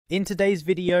In today's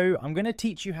video, I'm going to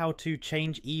teach you how to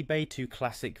change eBay to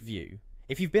classic view.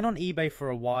 If you've been on eBay for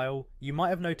a while, you might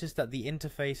have noticed that the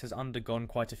interface has undergone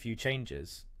quite a few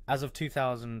changes. As of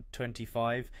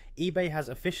 2025, eBay has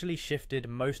officially shifted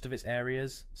most of its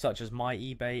areas, such as My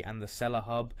eBay and the Seller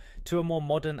Hub, to a more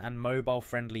modern and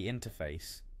mobile-friendly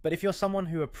interface. But if you're someone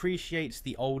who appreciates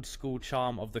the old school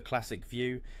charm of the classic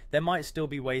view, there might still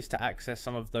be ways to access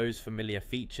some of those familiar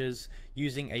features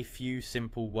using a few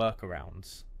simple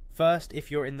workarounds. First, if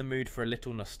you're in the mood for a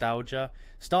little nostalgia,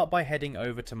 start by heading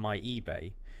over to My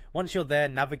eBay. Once you're there,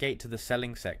 navigate to the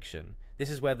selling section. This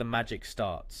is where the magic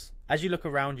starts. As you look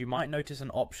around, you might notice an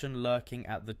option lurking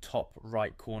at the top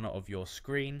right corner of your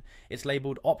screen. It's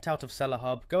labelled Opt Out of Seller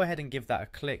Hub. Go ahead and give that a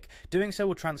click. Doing so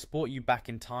will transport you back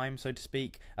in time, so to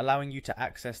speak, allowing you to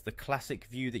access the classic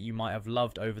view that you might have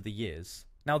loved over the years.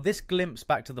 Now, this glimpse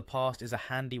back to the past is a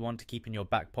handy one to keep in your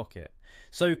back pocket.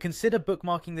 So consider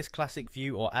bookmarking this classic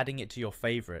view or adding it to your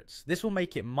favourites. This will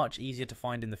make it much easier to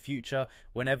find in the future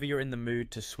whenever you're in the mood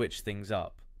to switch things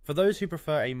up. For those who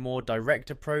prefer a more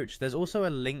direct approach, there's also a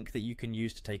link that you can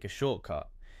use to take a shortcut.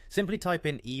 Simply type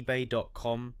in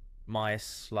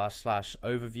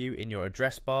ebay.com//overview in your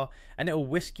address bar and it will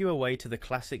whisk you away to the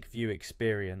classic view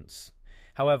experience.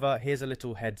 However, here's a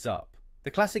little heads up. The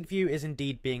classic view is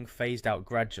indeed being phased out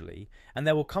gradually, and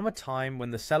there will come a time when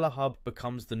the Seller Hub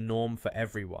becomes the norm for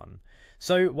everyone.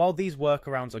 So while these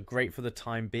workarounds are great for the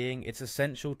time being, it's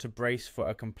essential to brace for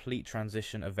a complete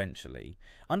transition eventually.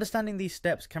 Understanding these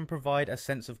steps can provide a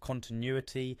sense of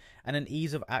continuity and an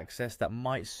ease of access that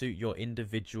might suit your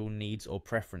individual needs or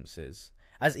preferences.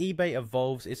 As eBay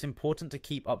evolves, it's important to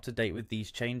keep up to date with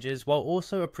these changes while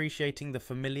also appreciating the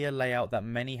familiar layout that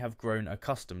many have grown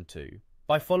accustomed to.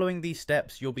 By following these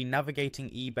steps, you'll be navigating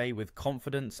eBay with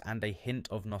confidence and a hint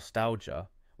of nostalgia.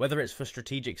 Whether it's for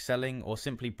strategic selling or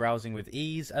simply browsing with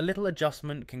ease, a little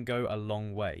adjustment can go a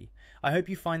long way. I hope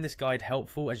you find this guide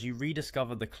helpful as you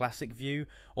rediscover the classic view,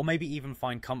 or maybe even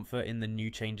find comfort in the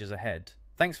new changes ahead.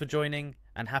 Thanks for joining,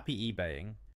 and happy eBaying.